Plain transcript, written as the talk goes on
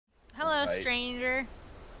stranger.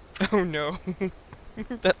 Oh no.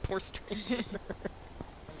 That poor stranger.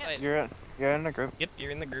 You're in the group. Yep,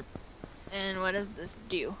 you're in the group. And what does this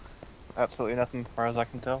do? Absolutely nothing, as far as I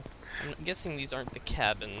can tell. I'm guessing these aren't the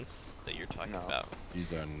cabins that you're talking about.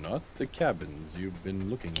 These are not the cabins you've been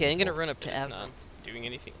looking for. Okay, I'm gonna run up to Avram. Not doing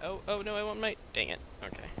anything. Oh no, I want my. Dang it.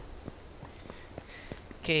 Okay.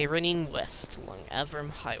 Okay, running west along Avram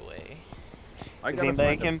Highway. If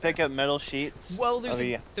anybody can pick up metal sheets, Well,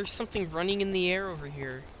 there's something running in the air over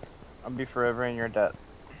here. I'll be forever in your debt.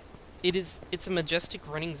 It's a majestic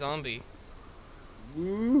running zombie.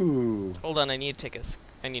 Ooh. Hold on, I need to take a.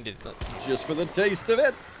 Just for the taste of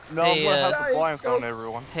it. No, hey, I'm gonna have to blindfold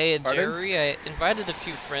everyone. Hey, Pardon? Jerry, I invited a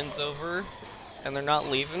few friends over, and they're not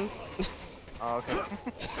leaving. Oh, okay.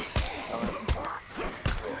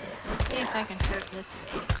 See if I can hurt this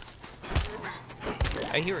face.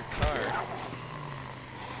 I hear a car.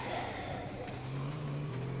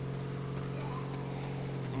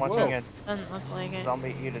 I'm watching a Doesn't look like it.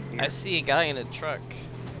 zombie eat a deer. I see a guy in a truck.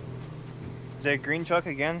 Is it a green truck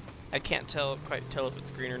again? I can't quite tell if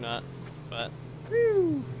it's green or not, but.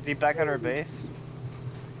 Woo! Is he back at our base?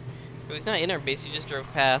 Oh, he's not in our base, he just drove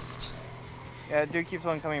past. Yeah, dude keeps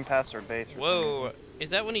on coming past our base. Whoa,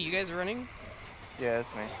 is that one of you guys running? Yeah, it's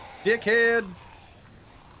me. Dickhead!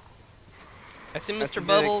 I see That's Mr. the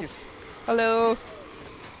Bubbles. Hello.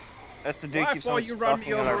 That's the dude Why keeps for on you run me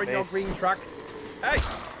stalking on our over in your base. green truck? Hey!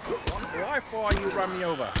 Why for you run me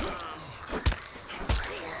over?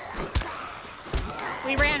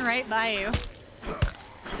 We ran right by you.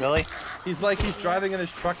 Really? He's like he's driving in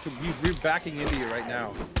his truck to we're backing into you right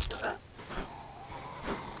now.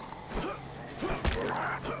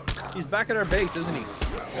 He's back at our base, isn't he?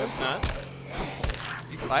 No, it's not.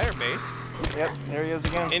 He's by our base. Yep, there he is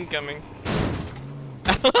again. Incoming.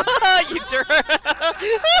 You dirt!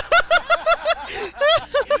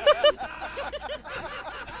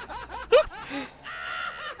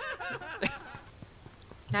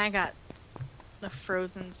 Now I got the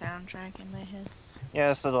Frozen soundtrack in my head.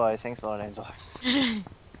 Yeah, so do I. Thanks a lot, Angela. That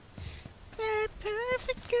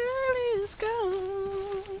perfect girl is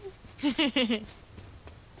gone.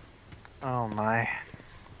 Oh my.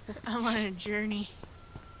 I'm on a journey.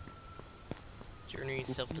 Journey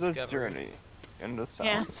This is self-discovery. the journey in the south.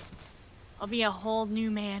 Yeah. I'll be a whole new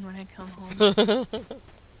man when I come home.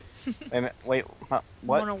 Wait, huh,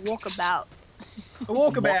 what? I want to walk about. A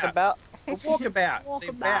walkabout. Walkabout? A walkabout. Say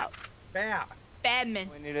Walkabout. bat. Bat. Badman.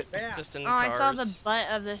 We need it. Bat. Just in Oh, the I cars. saw the butt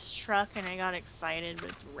of this truck and I got excited, but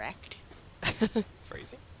it's wrecked.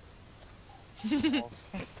 Phrasing.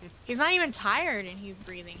 He's not even tired and he's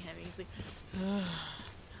breathing heavy. He's like,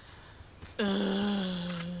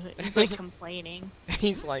 he's like complaining.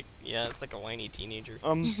 He's like, yeah, it's like a whiny teenager.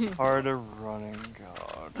 I'm tired of running,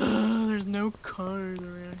 God. There's no cars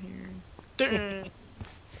around here.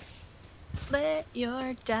 Let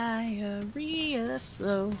your diarrhea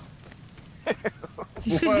flow.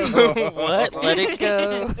 What? Let it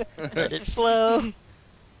go. Let it flow.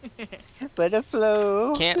 Let it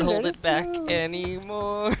flow. Can't hold it back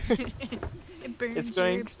anymore. It burns It's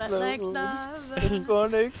gonna your butt like explode. lava. It's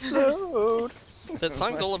gonna explode. That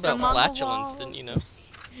song's all about Come on the flatulence, wall. didn't you know?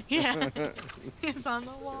 Yeah. It's on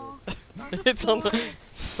the wall. It's on the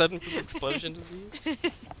sudden explosion disease.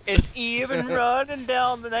 It's even running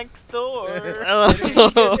down the next door.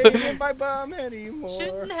 Can't hit my bum anymore.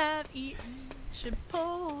 Shouldn't have eaten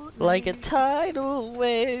Chipotle. Like a tidal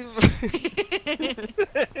wave.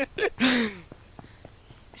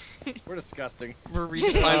 We're disgusting. We're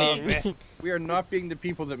redefining. We are not being the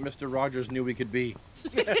people that Mr. Rogers knew we could be.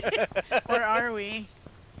 Or are we?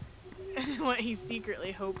 What he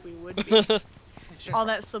secretly hoped we would be. All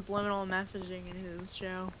that subliminal messaging in his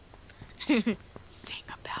show. Sing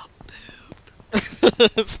about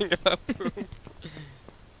poop. Sing about poop.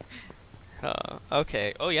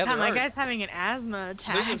 Okay. Oh yeah, God, there my are. guy's having an asthma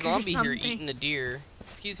attack. There's a or zombie here something. eating a deer.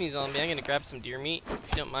 Excuse me, zombie. I'm gonna grab some deer meat if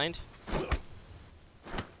you don't mind.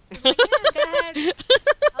 Yeah, go ahead.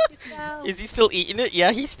 Help yourself. Is he still eating it?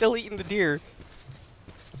 Yeah, he's still eating the deer.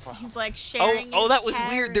 He's like sharing. Oh, his that was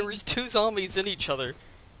weird. There calories. was 2 zombies in each other.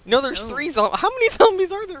 No, there's Oh. 3 zombies. How many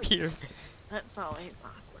zombies are there here? That's always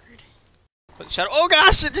awkward. But shadow. Oh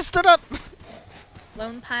gosh, it just stood up.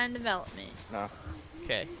 Lone Pine Development. No.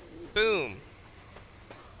 Okay. Boom.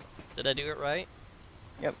 Did I do it right?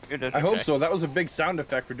 Yep, you did. I hope Okay. so. That was a big sound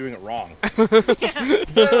effect for doing it wrong. Yeah.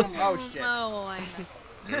 Oh shit. Oh, I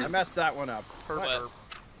know. I messed that one up. Or What? what?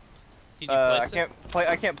 Did you I place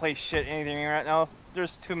it? can't play shit anything right now.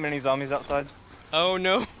 There's too many zombies outside. Oh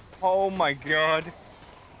no. Oh my god.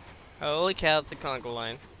 Holy cow, it's the Congo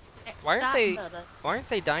line. Why Stop, aren't Bubba. Why aren't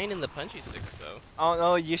they dying in the punchy sticks though? Oh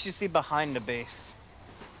no, you should see behind the base.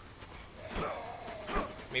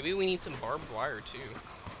 Maybe we need some barbed wire too.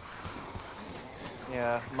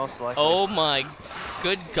 Yeah, most likely. Oh my,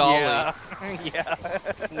 good golly! Yeah. Yeah.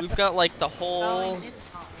 We've got like the Golly, whole it's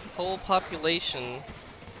golly. whole population.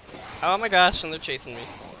 Oh my gosh, and they're chasing me.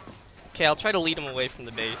 Okay, I'll try to lead them away from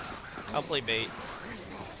the base. I'll play bait.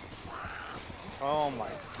 Oh my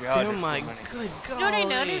god. Oh there's my so many. good You golly! know what I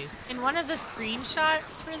noticed? In one of the screenshots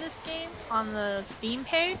for this game, on the Steam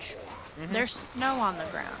page, Mhm. there's snow on the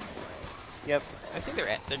ground. Yep. I think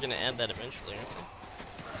they're gonna add that eventually. Aren't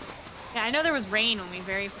Yeah, I know there was rain when we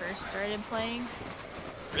very first started playing,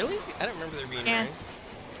 they? Really? I don't remember there being Yeah. rain.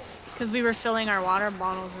 because we were filling our water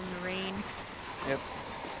bottles in the rain. Yep.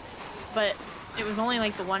 But it was only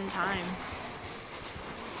like the one time.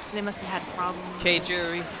 They must have had problems. Okay,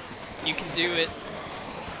 Jerry, you can do it.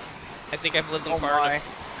 I think I've lived them Oh far my.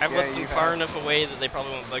 enough. I've Yeah, lived them you far have. enough away that they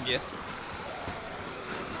probably won't bug you.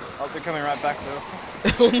 Oh, they're coming right back though.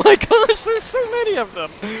 Oh my gosh, there's so many of them!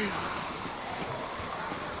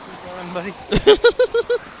 Keep going, buddy.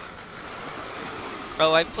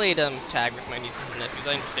 Oh, I've played tag with my nieces and nephews.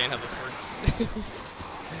 I understand how this works.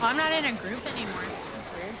 Well, I'm not in a group anymore.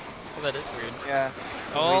 That's weird. Well, that is weird. Yeah.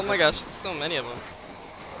 Oh my gosh, there's so many of them.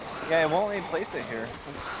 Yeah, it won't let me place it here.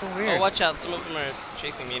 It's so Oh, weird. watch out, some of them are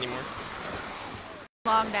chasing me anymore.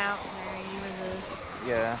 Logged out, Larry. You were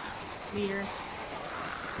Yeah. the leader.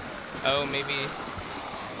 Oh, maybe.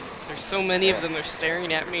 There's so many of them, they're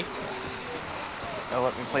staring at me. Oh,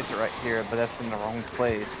 let me place it right here, but that's in the wrong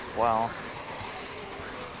place. Wow.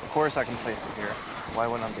 Of course I can place it here. Why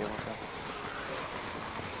wouldn't I be able to?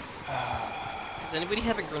 Does anybody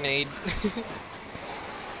have a grenade?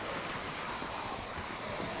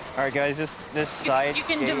 Alright guys, this side You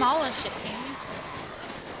can gate- demolish it, can you?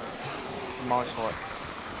 Demolish what?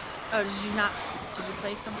 Oh, did you not? Did you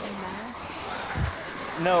play something better?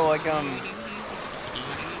 No, like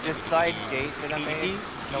this side gate that I made,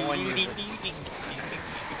 no one uses it.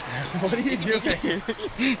 What are you doing?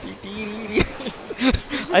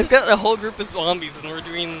 I've got a whole group of zombies and we're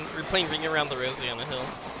playing Ring Around the Rosie on a hill.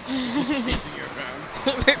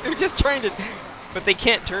 They're just trying to, but they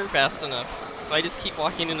can't turn fast enough. So I just keep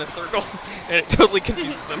walking in a circle and it totally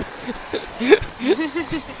confuses them.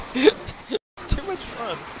 Too much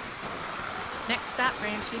fun. Next stop,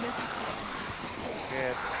 Ranch Eater. Yeah,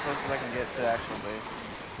 it's as close as I can get to the actual base.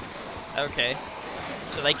 Okay.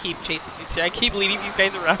 Should I keep chasing? Should I keep leading these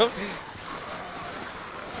guys around?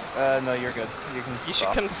 No, you're good. You can You should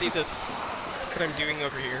stop. come see this. What I'm doing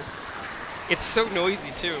over here. It's so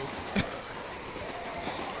noisy too.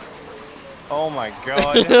 Oh my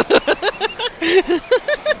god.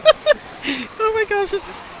 Oh my gosh, it's...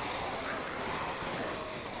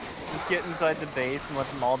 Just get inside the base and let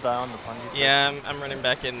them all die on the punji sticks. Yeah, I'm running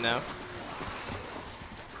back in now.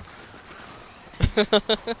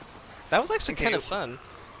 That was actually Okay. kind of fun.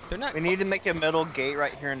 They're not... We need to make a metal gate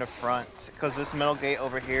right here in the front, because this metal gate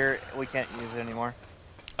over here, we can't use it anymore.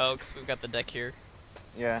 Oh, because we've got the deck here.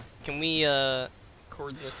 Yeah. Can we,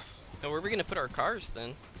 cord this... Oh, where are we going to put our cars,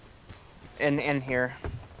 then? In here.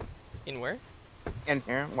 In where? In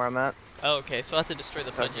here, where I'm at. Oh, okay, so I'll have to destroy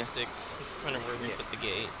the pudgy Okay. sticks in front of where we Yeah. put the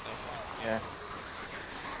gate. Okay. Yeah.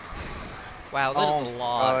 Wow, that is a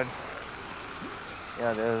lot. God.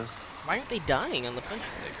 Yeah, it is. Why aren't they dying on the punchy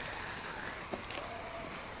sticks?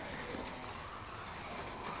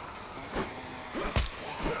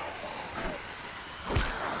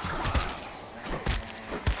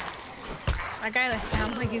 That guy that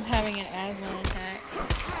sounds like he's having an asthma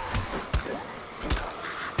attack.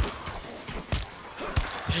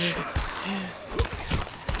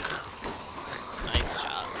 Nice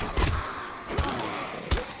job.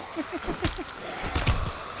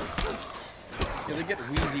 Yeah, they get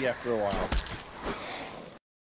wheezy after a while.